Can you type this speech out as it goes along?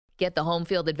Get the home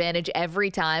field advantage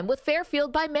every time with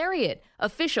Fairfield by Marriott,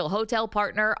 official hotel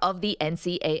partner of the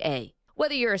NCAA.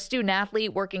 Whether you're a student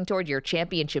athlete working toward your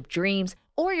championship dreams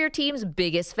or your team's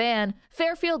biggest fan,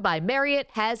 Fairfield by Marriott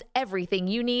has everything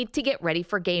you need to get ready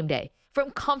for game day.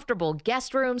 From comfortable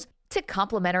guest rooms to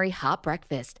complimentary hot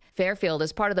breakfast, Fairfield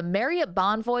is part of the Marriott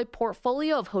Bonvoy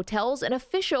portfolio of hotels and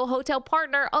official hotel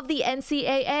partner of the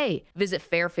NCAA. Visit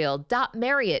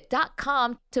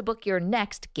fairfield.marriott.com to book your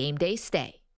next game day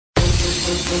stay.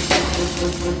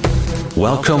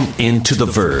 Welcome into The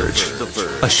Verge,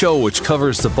 a show which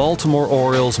covers the Baltimore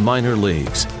Orioles minor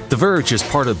leagues. The Verge is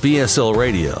part of BSL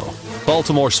Radio.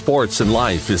 Baltimore Sports and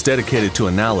Life is dedicated to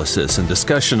analysis and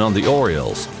discussion on the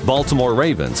Orioles, Baltimore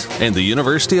Ravens, and the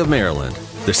University of Maryland.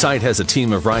 The site has a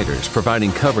team of writers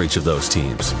providing coverage of those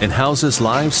teams and houses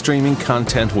live streaming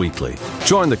content weekly.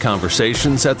 Join the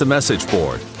conversations at the message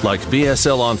board, like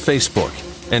BSL on Facebook,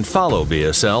 and follow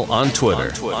BSL on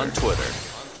Twitter.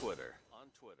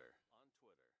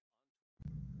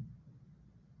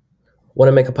 Want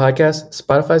to make a podcast?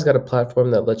 Spotify's got a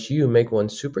platform that lets you make one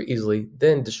super easily,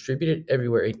 then distribute it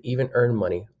everywhere and even earn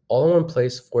money, all in one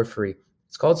place for free.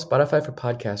 It's called Spotify for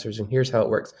Podcasters, and here's how it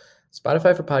works.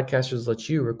 Spotify for Podcasters lets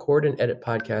you record and edit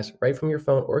podcasts right from your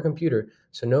phone or computer,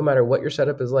 so no matter what your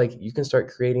setup is like, you can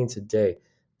start creating today.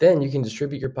 Then you can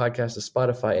distribute your podcast to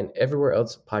Spotify and everywhere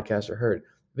else podcasts are heard.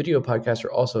 Video podcasts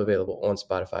are also available on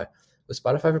Spotify. With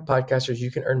Spotify for Podcasters, you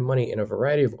can earn money in a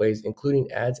variety of ways, including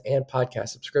ads and podcast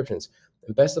subscriptions.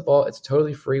 And best of all, it's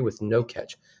totally free with no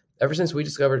catch. Ever since we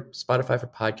discovered Spotify for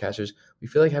Podcasters, we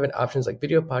feel like having options like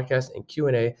video podcasts and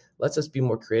Q&A lets us be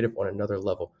more creative on another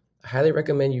level. I highly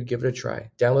recommend you give it a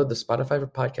try. Download the Spotify for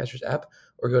Podcasters app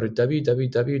or go to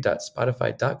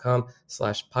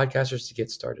www.spotify.com/podcasters to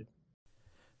get started.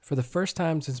 For the first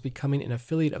time since becoming an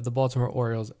affiliate of the Baltimore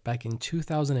Orioles back in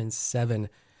 2007,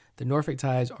 the Norfolk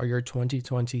Tides are your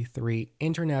 2023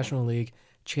 International League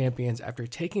champions after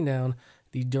taking down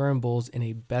the Durham Bulls in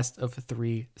a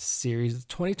best-of-3 series. The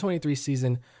 2023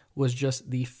 season was just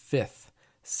the fifth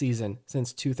season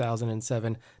since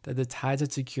 2007 that the Tides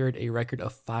had secured a record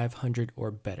of 500 or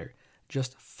better.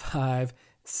 Just 5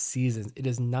 seasons. It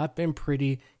has not been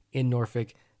pretty in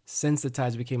Norfolk since the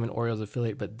Tides became an Orioles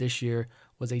affiliate, but this year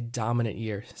was a dominant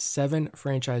year. 7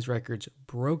 franchise records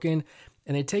broken,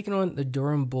 and they've taken on the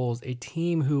Durham Bulls, a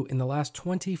team who in the last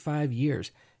 25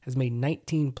 years has made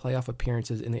 19 playoff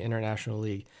appearances in the International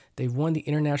League. They've won the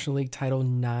International League title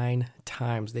 9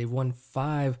 times. They've won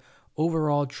 5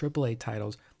 overall AAA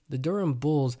titles. The Durham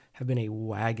Bulls have been a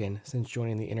wagon since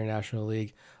joining the International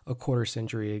League a quarter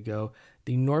century ago.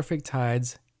 The Norfolk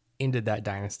Tides ended that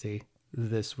dynasty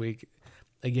this week.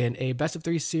 Again, a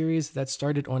best-of-3 series that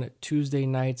started on Tuesday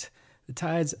night. The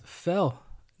Tides fell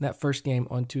in that first game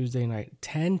on Tuesday night,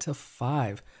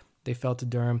 10-5. They fell to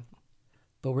Durham,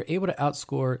 but were able to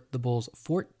outscore the Bulls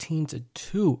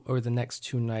 14-2 over the next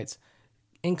 2 nights,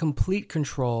 in complete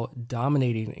control,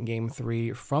 dominating in Game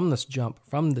 3 from this jump,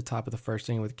 from the top of the first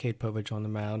inning with Cade Povich on the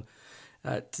mound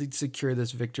to secure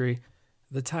this victory.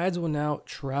 The Tides will now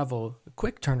travel, a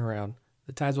quick turnaround,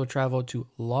 the Tides will travel to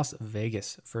Las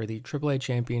Vegas for the AAA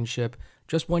championship.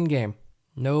 Just one game.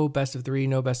 No best-of-3,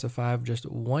 no best-of-5, just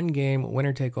one game,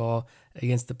 winner-take-all,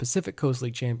 against the Pacific Coast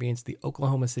League champions, the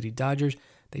Oklahoma City Dodgers.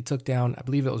 They took down, I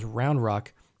believe it was Round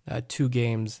Rock, 2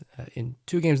 games in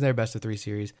their best-of-3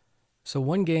 series. So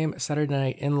one game Saturday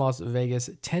night in Las Vegas,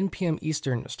 10 p.m.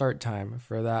 Eastern start time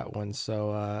for that one.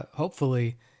 So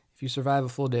hopefully, if you survive a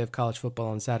full day of college football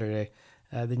on Saturday,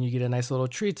 then you get a nice little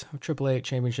treat of AAA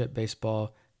Championship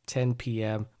Baseball, 10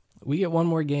 p.m. We get one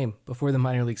more game before the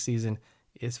minor league season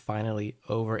is finally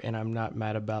over, and I'm not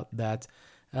mad about that.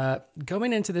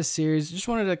 Going into this series, just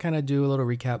wanted to kind of do a little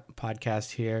recap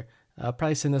podcast here. I'll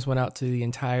probably send this one out to the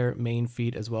entire main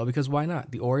feed as well, because why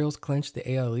not? The Orioles clinched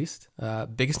the AL East.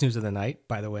 Biggest news of the night,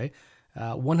 by the way.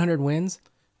 100 wins.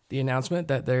 The announcement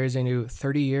that there is a new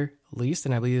 30-year lease,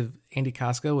 and I believe Andy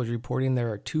Koska was reporting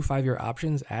there are 2 5-year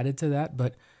options added to that,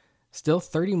 but still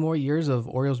 30 more years of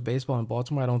Orioles baseball in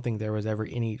Baltimore. I don't think there was ever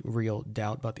any real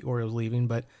doubt about the Orioles leaving,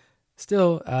 but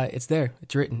still, it's there.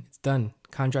 It's written. It's done.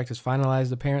 Contract is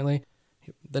finalized, apparently.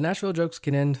 The Nashville jokes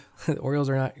can end. The Orioles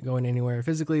are not going anywhere.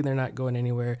 Physically, they're not going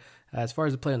anywhere. As far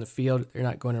as the play on the field, they're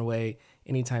not going away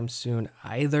anytime soon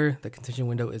either. The contention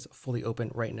window is fully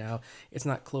open right now. It's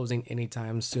not closing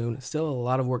anytime soon. Still a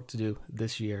lot of work to do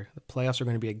this year. The playoffs are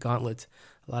going to be a gauntlet.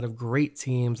 A lot of great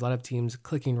teams, a lot of teams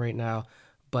clicking right now,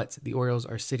 but the Orioles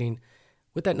are sitting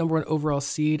with that number 1 overall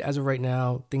seed. As of right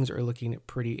now, things are looking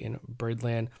pretty in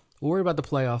Birdland. We'll worry about the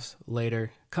playoffs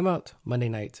later. Come out Monday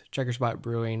night, Checker Spot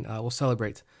Brewing. We'll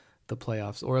celebrate the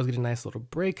playoffs. The Orioles get a nice little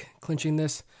break, clinching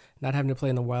this, not having to play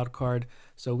in the wild card.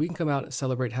 So we can come out,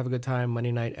 celebrate, have a good time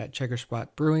Monday night at Checker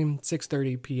Spot Brewing,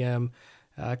 6:30 p.m.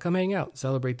 Come hang out,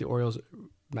 celebrate the Orioles'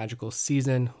 magical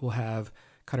season. We'll have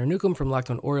Connor Newcomb from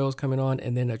Locked On Orioles coming on,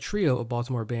 and then a trio of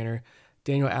Baltimore banner.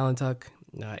 Daniel Allentuck,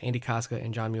 Andy Koska,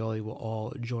 and John Mioli will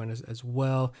all join us as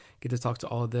well. Get to talk to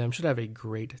all of them. Should have a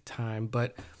great time.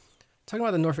 But talking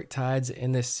about the Norfolk Tides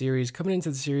in this series, coming into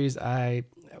the series, I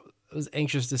was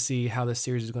anxious to see how this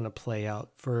series is going to play out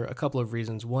for a couple of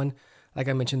reasons. One, like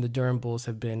I mentioned, the Durham Bulls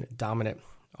have been dominant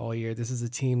all year. This is a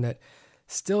team that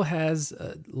still has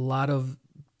a lot of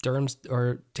Durham's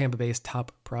or Tampa Bay's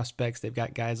top prospects. They've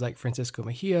got guys like Francisco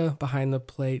Mejia behind the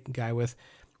plate, a guy with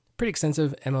pretty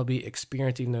extensive MLB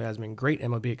experience, even though he hasn't been great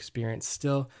MLB experience.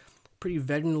 Still pretty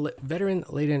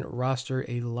veteran-laden roster,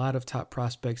 a lot of top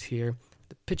prospects here.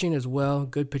 The pitching as well,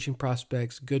 good pitching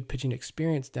prospects, good pitching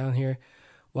experience down here.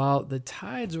 While the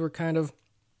Tides were kind of a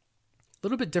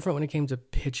little bit different when it came to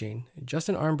pitching.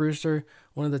 Justin Armbruster,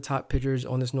 one of the top pitchers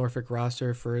on this Norfolk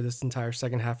roster for this entire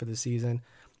second half of the season.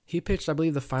 He pitched, I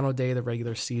believe, the final day of the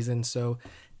regular season, so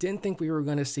didn't think we were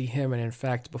going to see him. And in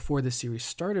fact, before the series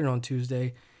started on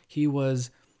Tuesday, he was,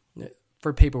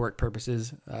 for paperwork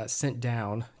purposes, sent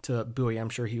down to Bowie. I'm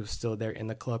sure he was still there in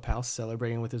the clubhouse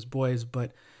celebrating with his boys,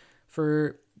 but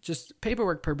for just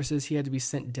paperwork purposes, he had to be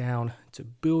sent down to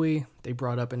Bowie. They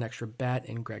brought up an extra bat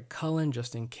in Greg Cullen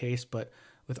just in case, but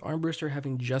with Armbruster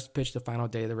having just pitched the final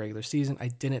day of the regular season, I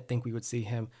didn't think we would see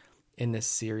him in this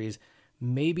series.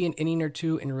 Maybe an inning or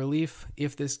two in relief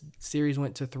if this series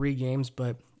went to 3 games,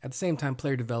 but at the same time,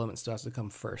 player development still has to come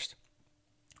first.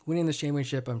 Winning this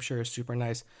championship, I'm sure, is super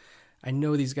nice. I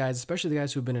know these guys, especially the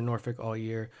guys who've been in Norfolk all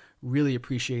year, really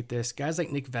appreciate this. Guys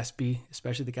like Nick Vespi,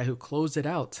 especially the guy who closed it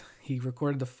out. He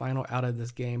recorded the final out of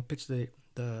this game, pitched the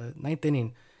 9th inning,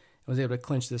 and was able to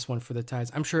clinch this one for the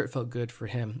Tides. I'm sure it felt good for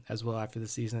him as well after the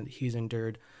season that he's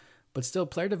endured. But still,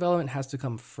 player development has to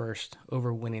come first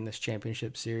over winning this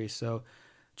championship series. So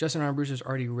Justin Armbruster's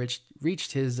already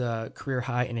reached his career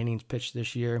high in innings pitched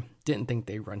this year. Didn't think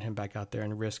they'd run him back out there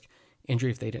and risk injury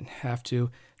if they didn't have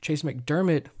to. Chase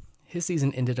McDermott, his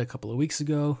season ended a couple of weeks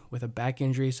ago with a back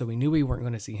injury, so we knew we weren't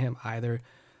going to see him either.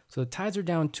 So the Tides are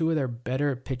down 2 of their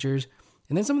better pitchers.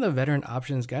 And then some of the veteran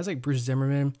options, guys like Bruce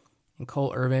Zimmerman and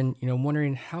Cole Irvin,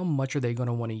 wondering how much are they going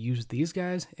to want to use these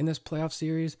guys in this playoff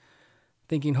series.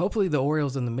 Thinking hopefully the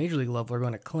Orioles in the major league level are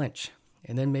going to clinch.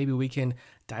 And then maybe we can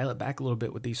dial it back a little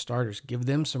bit with these starters, give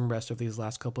them some rest over these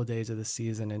last couple of days of the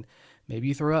season. And maybe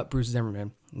you throw up Bruce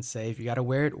Zimmerman and say, if you got to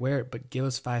wear it, but give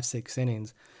us 5-6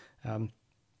 innings.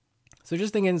 So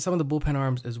just thinking some of the bullpen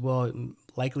arms as well,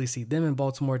 likely see them in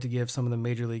Baltimore to give some of the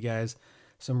major league guys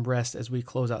some rest as we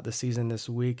close out the season this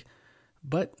week.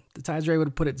 But the Tides are able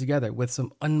to put it together with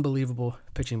some unbelievable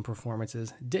pitching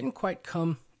performances. Didn't quite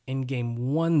come in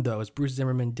Game 1, though, as Bruce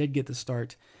Zimmerman did get the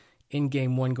start in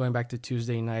Game 1 going back to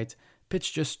Tuesday night.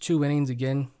 Pitched just 2 innings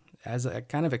again, as I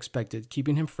kind of expected,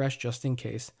 keeping him fresh just in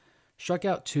case. Struck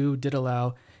out 2, did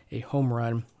allow a home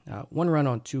run, 1 run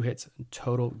on 2 hits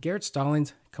total. Garrett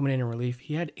Stallings coming in relief.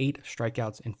 He had 8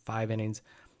 strikeouts in 5 innings.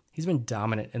 He's been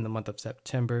dominant in the month of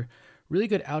September. Really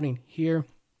good outing here.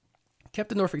 Kept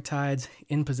the Norfolk Tides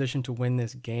in position to win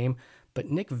this game, but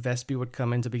Nick Vespi would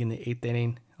come in to begin the 8th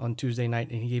inning on Tuesday night,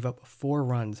 and he gave up 4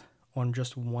 runs on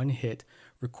just 1 hit,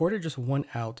 recorded just 1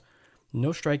 out, no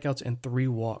strikeouts, and 3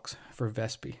 walks for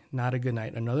Vespi. Not a good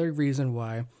night. Another reason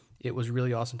why it was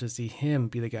really awesome to see him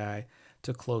be the guy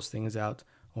to close things out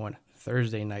on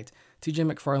Thursday night.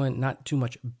 TJ McFarland, not too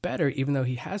much better, even though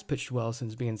he has pitched well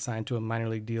since being signed to a minor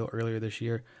league deal earlier this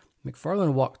year.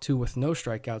 McFarland walked 2 with no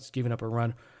strikeouts, giving up a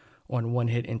run on 1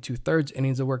 hit in 2/3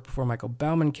 innings of work before Michael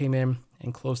Baumann came in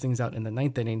and closed things out in the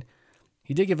 9th inning.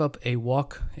 He did give up a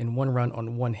walk and 1 run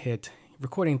on 1 hit,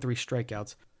 recording 3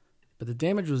 strikeouts. But the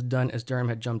damage was done as Durham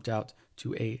had jumped out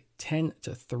to a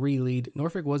 10-3 lead.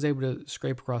 Norfolk was able to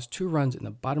scrape across 2 runs in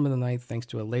the bottom of the 9th thanks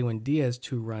to a Lewin Diaz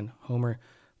 2-run homer,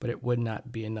 but it would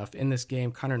not be enough. In this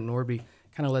game, Connor Norby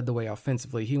kind of led the way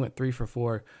offensively. He went 3 for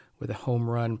 4 with a home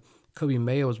run. Kobe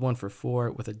Mayo was 1 for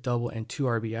 4 with a double and 2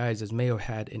 RBIs as Mayo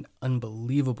had an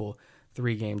unbelievable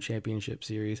 3-game championship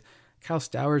series. Kyle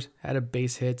Stowers had a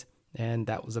base hit, and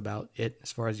that was about it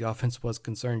as far as the offense was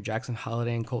concerned. Jackson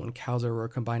Holliday and Colton Cowser were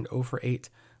combined 0 for 8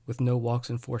 with no walks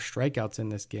and 4 strikeouts in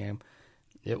this game.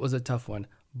 It was a tough one,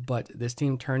 but this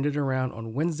team turned it around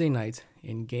on Wednesday night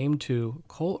in Game 2.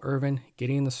 Cole Irvin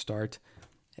getting the start,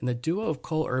 and the duo of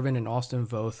Cole Irvin and Austin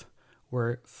Voth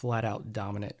were flat out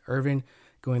dominant. Irvin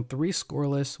going 3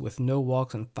 scoreless with no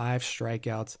walks and 5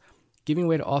 strikeouts, giving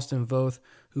way to Austin Voth,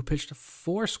 who pitched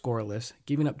 4 scoreless,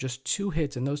 giving up just 2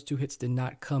 hits, and those 2 hits did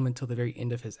not come until the very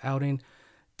end of his outing.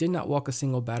 Did not walk a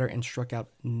single batter and struck out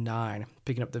 9,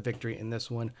 picking up the victory in this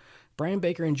one. Brian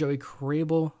Baker and Joey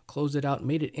Crable closed it out,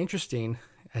 made it interesting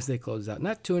as they closed out.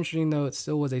 Not too interesting, though. It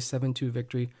still was a 7-2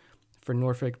 victory for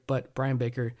Norfolk, but Brian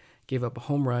Baker gave up a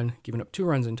home run, giving up 2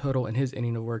 runs in total in his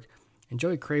inning of work. And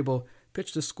Joey Crable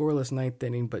pitched a scoreless 9th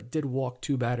inning, but did walk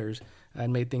 2 batters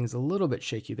and made things a little bit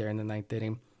shaky there in the 9th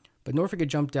inning. But Norfolk had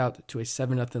jumped out to a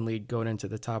 7-0 lead going into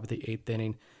the top of the 8th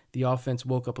inning. The offense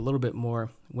woke up a little bit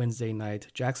more Wednesday night.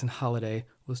 Jackson Holliday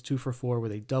was 2 for 4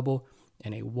 with a double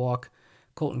and a walk.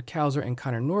 Colton Cowser and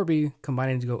Connor Norby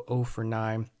combining to go 0 for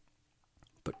 9.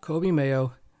 But Kobe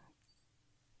Mayo,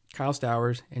 Kyle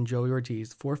Stowers, and Joey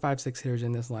Ortiz, 4, 5, 6 hitters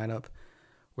in this lineup,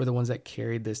 were the ones that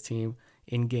carried this team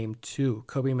in Game 2.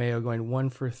 Kobe Mayo going 1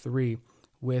 for 3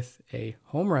 with a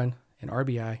home run, an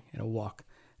RBI, and a walk.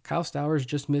 Kyle Stowers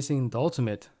just missing the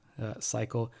ultimate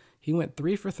cycle. He went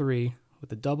 3 for 3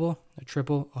 with a double, a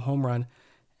triple, a home run,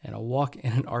 and a walk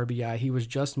and an RBI. He was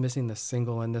just missing the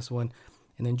single in this one.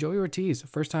 And then Joey Ortiz,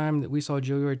 first time that we saw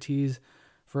Joey Ortiz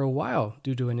for a while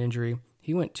due to an injury.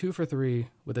 He went 2 for 3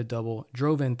 with a double,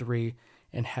 drove in 3,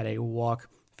 and had a walk.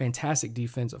 Fantastic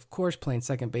defense, of course, playing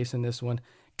second base in this one.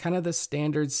 Kind of the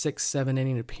standard 6-7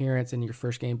 inning appearance in your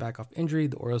first game back off injury.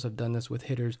 The Orioles have done this with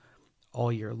hitters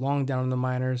all year long down in the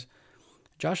minors.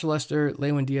 Josh Lester,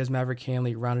 Lewin Diaz, Maverick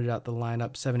Hanley rounded out the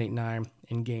lineup 7-8-9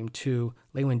 in Game 2.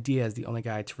 Lewin Diaz, the only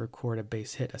guy to record a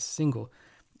base hit, a single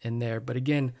in there. But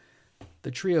again,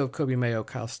 the trio of Kobe Mayo,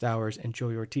 Kyle Stowers, and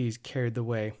Joey Ortiz carried the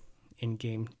way in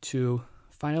Game 2.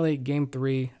 Finally, Game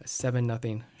 3, a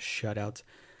 7-0 shutout.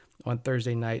 On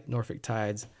Thursday night, Norfolk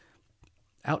Tides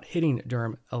out hitting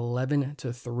Durham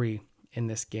 11-3 in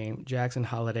this game. Jackson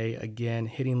Holliday, again,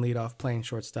 hitting leadoff, playing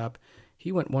shortstop.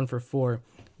 He went 1 for 4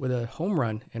 with a home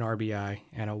run, an RBI,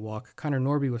 and a walk. Connor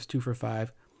Norby was 2 for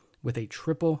 5 with a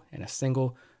triple and a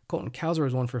single. Colton Cowser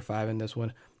was 1 for 5 in this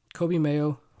one. Kobe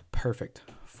Mayo, perfect.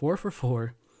 4 for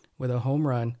 4 with a home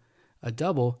run, a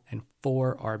double, and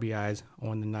 4 RBIs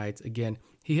on the night. Again,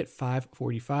 he hit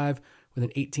 .545 with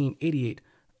an 1888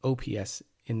 OPS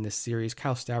in this series.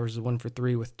 Kyle Stowers is 1 for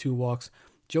 3 with 2 walks.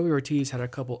 Joey Ortiz had a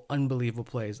couple unbelievable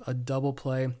plays. A double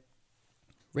play,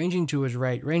 ranging to his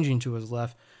right, ranging to his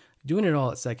left, doing it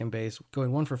all at second base,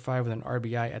 going 1 for 5 with an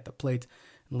RBI at the plate.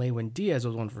 And Lewin Diaz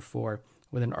was 1 for 4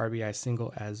 with an RBI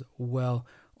single as well.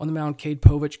 On the mound, Cade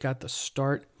Povich got the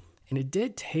start, and it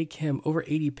did take him over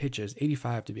 80 pitches,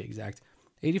 85 to be exact.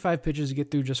 85 pitches to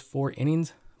get through just 4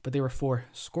 innings, but they were 4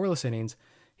 scoreless innings.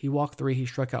 He walked 3, he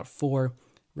struck out 4.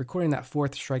 Recording that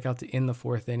 4th strikeout to end the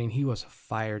 4th inning, he was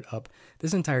fired up.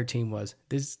 This entire team was.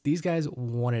 These guys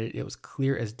wanted it. It was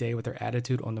clear as day with their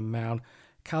attitude on the mound.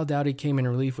 Kyle Dowdy came in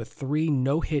relief with 3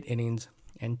 no-hit innings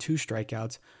and 2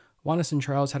 strikeouts. Wanderson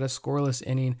Charles had a scoreless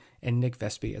inning, and Nick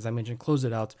Vespi, as I mentioned, closed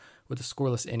it out with a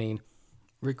scoreless inning,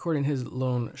 recording his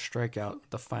lone strikeout,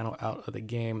 the final out of the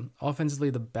game. Offensively,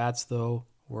 the bats, though,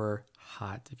 were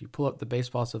hot. If you pull up the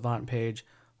Baseball Savant page,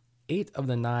 8 of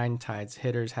the 9 Tides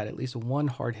hitters had at least 1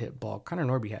 hard hit ball. Connor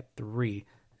Norby had 3.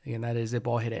 Again, that is a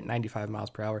ball hit at 95 miles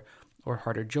per hour or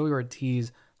harder. Joey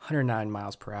Ortiz, 109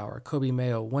 miles per hour. Kobe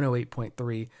Mayo,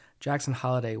 108.3. Jackson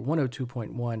Holliday,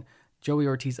 102.1. Joey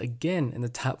Ortiz again in the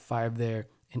top 5 there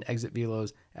in exit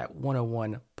velos at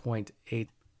 101.8.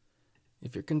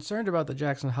 If you're concerned about the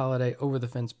Jackson Holliday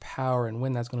over-the-fence power and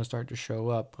when that's going to start to show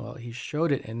up, well, he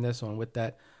showed it in this one with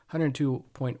that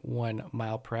 102.1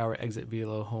 mile per hour exit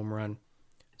velo home run.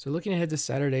 So looking ahead to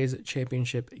Saturday's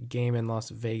championship game in Las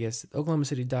Vegas, the Oklahoma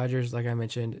City Dodgers, like I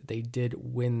mentioned, they did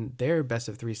win their best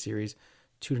of 3 series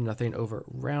 2-0 over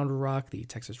Round Rock, the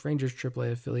Texas Rangers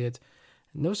AAA affiliate.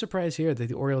 No surprise here that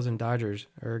the Orioles and Dodgers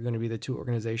are going to be the 2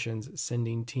 organizations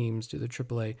sending teams to the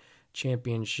AAA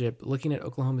championship. Looking at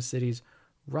Oklahoma City's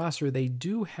roster, they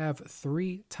do have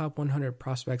 3 top 100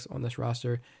 prospects on this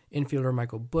roster. Infielder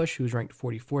Michael Busch, who's ranked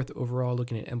 44th overall,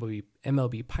 looking at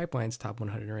MLB Pipeline's top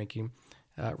 100 ranking.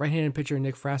 Right-handed pitcher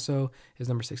Nick Frasso is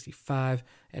number 65,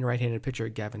 and right-handed pitcher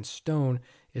Gavin Stone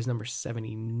is number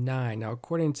 79. Now,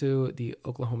 according to the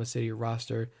Oklahoma City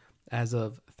roster, as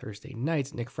of Thursday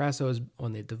night, Nick Frasso is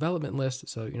on the development list,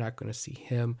 so you're not going to see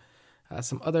him.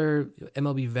 Some other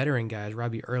MLB veteran guys,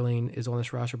 Robbie Erling is on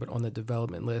this roster, but on the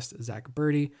development list. Zach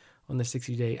Birdie on the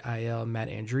 60-day IL. Matt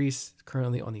Andriese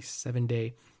currently on the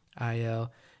 7-day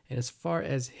IL. And as far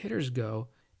as hitters go,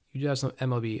 you do have some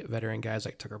MLB veteran guys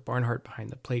like Tucker Barnhart behind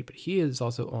the plate, but he is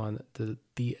also on the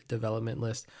development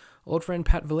list. Old friend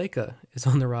Pat Valleca is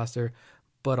on the roster,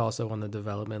 but also on the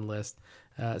development list.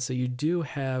 So you do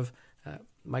have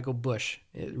Michael Busch,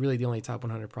 really the only top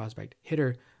 100 prospect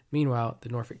hitter Meanwhile, the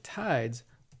Norfolk Tides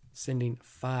sending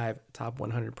 5 top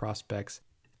 100 prospects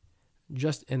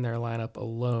just in their lineup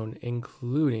alone,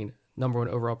 including number 1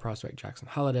 overall prospect Jackson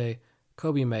Holliday,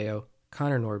 Kobe Mayo,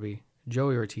 Connor Norby,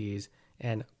 Joey Ortiz,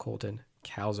 and Colton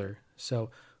Cowser. So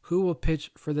who will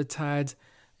pitch for the Tides?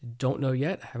 Don't know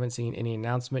yet. Haven't seen any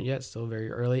announcement yet. Still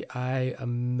very early. I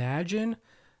imagine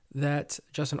that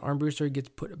Justin Armbruster gets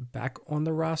put back on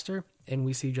the roster and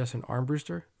we see Justin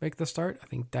Armbruster make the start. I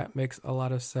think that makes a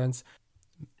lot of sense.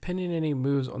 Pending any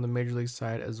moves on the Major League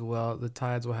side as well, the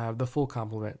Tides will have the full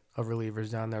complement of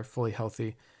relievers down there, fully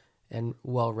healthy and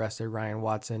well-rested. Ryan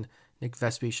Watson, Nick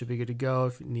Vespi should be good to go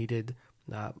if needed.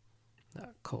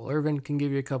 Cole Irvin can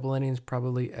give you a couple innings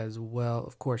probably as well.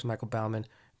 Of course, Michael Baumann,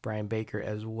 Brian Baker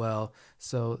as well.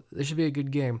 So this should be a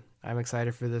good game. I'm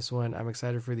excited for this one. I'm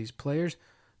excited for these players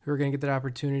who are going to get that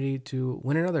opportunity to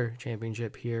win another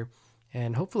championship here.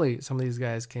 And hopefully some of these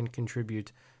guys can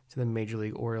contribute to the Major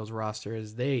League Orioles roster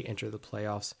as they enter the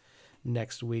playoffs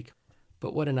next week.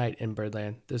 But what a night in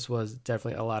Birdland. This was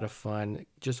definitely a lot of fun.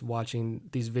 Just watching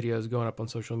these videos going up on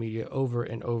social media over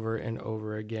and over and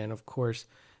over again. Of course,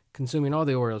 consuming all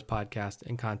the Orioles podcast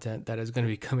and content that is going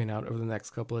to be coming out over the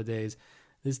next couple of days.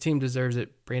 This team deserves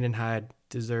it. Brandon Hyde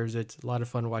deserves it. A lot of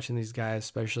fun watching these guys,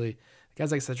 especially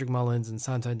guys like Cedric Mullins and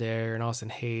Santander and Austin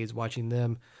Hayes, watching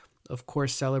them, of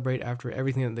course, celebrate after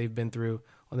everything that they've been through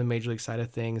on the Major League side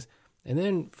of things. And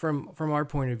then from our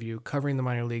point of view, covering the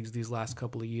minor leagues these last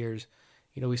couple of years,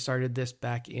 we started this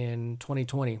back in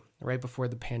 2020, right before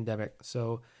the pandemic.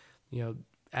 So,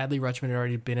 Adley Rutschman had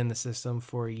already been in the system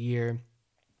for a year.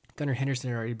 Gunnar Henderson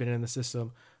had already been in the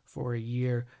system for a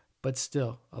year. But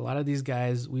still, a lot of these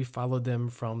guys, we followed them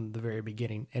from the very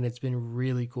beginning. And it's been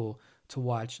really cool to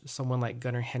watch someone like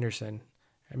Gunnar Henderson.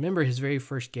 I remember his very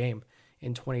first game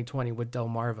in 2020 with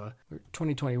Delmarva, or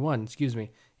 2021,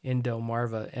 in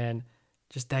Delmarva. And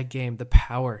just that game, the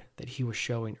power that he was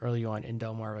showing early on in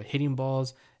Delmarva, hitting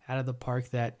balls out of the park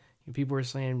that people were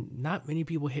saying not many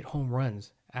people hit home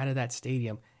runs out of that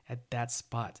stadium at that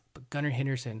spot. But Gunnar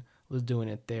Henderson was doing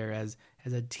it there as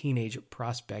a teenage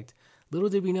prospect. Little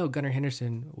did we know Gunnar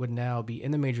Henderson would now be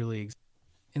in the major leagues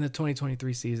in the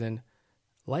 2023 season,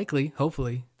 likely,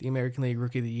 hopefully, the American League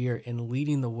Rookie of the Year and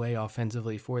leading the way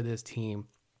offensively for this team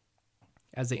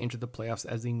as they enter the playoffs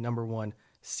as the number 1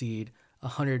 seed,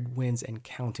 100 wins and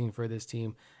counting for this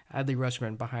team. Adley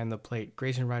Rutschman behind the plate,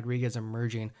 Grayson Rodriguez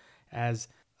emerging as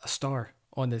a star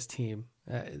on this team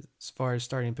as far as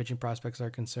starting pitching prospects are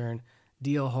concerned.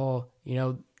 DL Hall,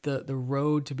 the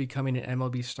road to becoming an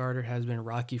MLB starter has been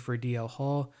rocky for DL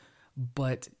Hall,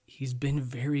 but he's been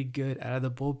very good out of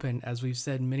the bullpen. As we've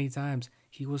said many times,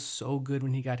 he was so good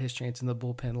when he got his chance in the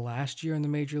bullpen last year in the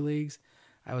major leagues.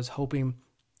 I was hoping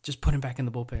just put him back in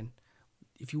the bullpen.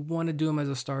 If you want to do him as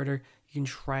a starter, you can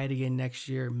try it again next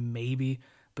year, maybe.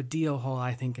 But DL Hall,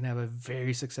 I think, can have a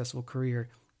very successful career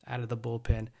out of the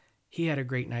bullpen. He had a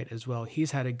great night as well.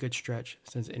 He's had a good stretch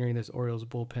since entering this Orioles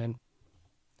bullpen.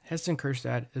 Heston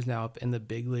Kjerstad is now up in the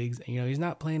big leagues. And, he's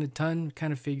not playing a ton.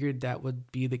 Kind of figured that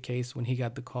would be the case when he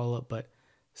got the call up. But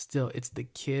still, it's the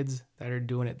kids that are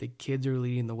doing it. The kids are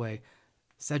leading the way.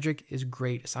 Cedric is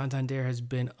great. Santander has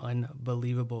been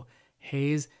unbelievable.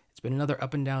 Hayes, it's been another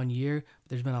up and down year. But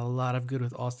there's been a lot of good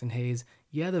with Austin Hayes.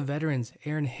 Yeah, the veterans.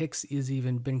 Aaron Hicks has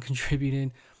even been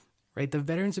contributing. Right? The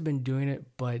veterans have been doing it.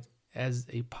 But as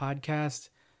a podcast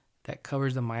that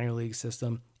covers the minor league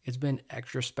system, it's been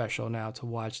extra special now to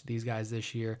watch these guys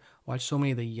this year, watch so many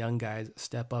of the young guys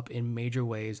step up in major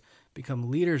ways,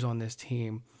 become leaders on this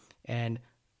team, and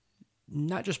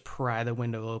not just pry the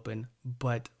window open,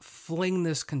 but fling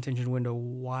this contention window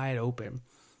wide open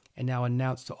and now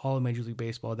announce to all of Major League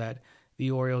Baseball that the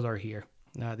Orioles are here.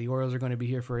 The Orioles are going to be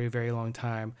here for a very long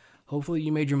time. Hopefully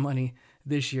you made your money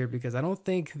this year because I don't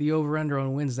think the over-under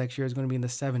on wins next year is going to be in the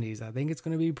 70s. I think it's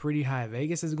going to be pretty high.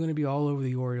 Vegas is going to be all over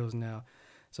the Orioles now.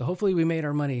 So hopefully we made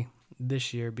our money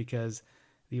this year because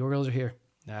the Orioles are here.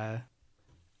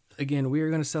 Again, we are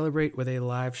going to celebrate with a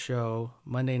live show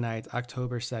Monday night,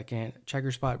 October 2nd,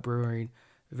 Checker Spot Brewing,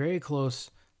 very close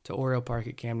to Oriole Park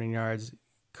at Camden Yards.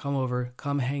 Come over,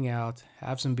 come hang out,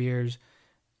 have some beers,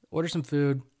 order some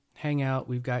food, hang out.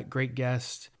 We've got great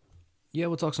guests. Yeah,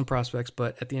 we'll talk some prospects,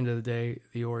 but at the end of the day,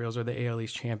 the Orioles are the AL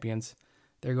East champions.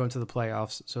 They're going to the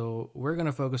playoffs, so we're going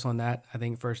to focus on that, I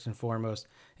think, first and foremost,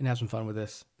 and have some fun with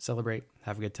this. Celebrate,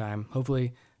 have a good time.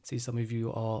 Hopefully, see some of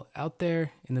you all out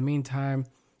there. In the meantime,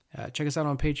 check us out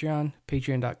on Patreon,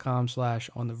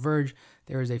 patreon.com/ontheverge.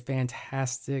 There is a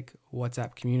fantastic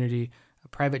WhatsApp community, a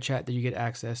private chat that you get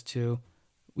access to.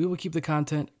 We will keep the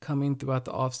content coming throughout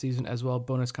the off season as well,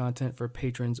 bonus content for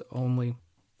patrons only.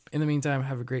 In the meantime,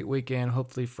 have a great weekend.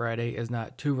 Hopefully Friday is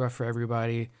not too rough for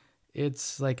everybody.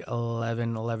 It's like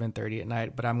 11:30 at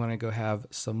night, but I'm going to go have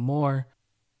some more.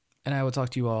 And I will talk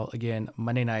to you all again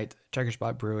Monday night, Checker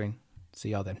Spot Brewing. See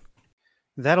y'all then.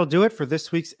 That'll do it for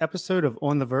this week's episode of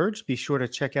On the Verge. Be sure to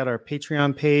check out our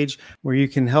Patreon page where you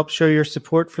can help show your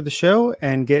support for the show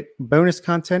and get bonus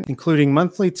content, including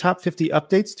monthly top 50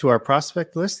 updates to our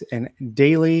prospect list and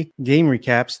daily game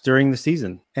recaps during the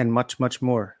season, and much, much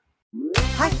more.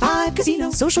 High Five Casino.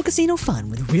 Social casino fun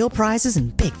with real prizes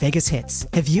and big Vegas hits.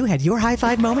 Have you had your high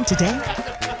five moment today?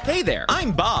 Hey there,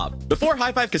 I'm Bob. Before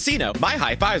High Five Casino, my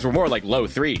high fives were more like low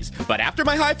threes. But after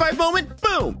my high five moment,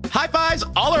 boom! High fives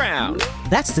all around.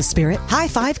 That's the spirit. High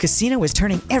Five Casino is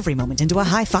turning every moment into a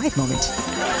high five moment.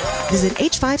 Visit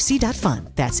h5c.fun.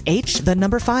 That's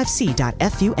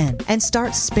h5c.fun and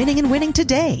start spinning and winning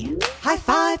today. High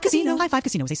Five Casino. High Five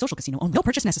Casino is a social casino only. No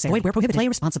purchase necessary. Void where prohibited. Play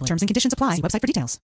responsibly. Terms and conditions apply. See website for details.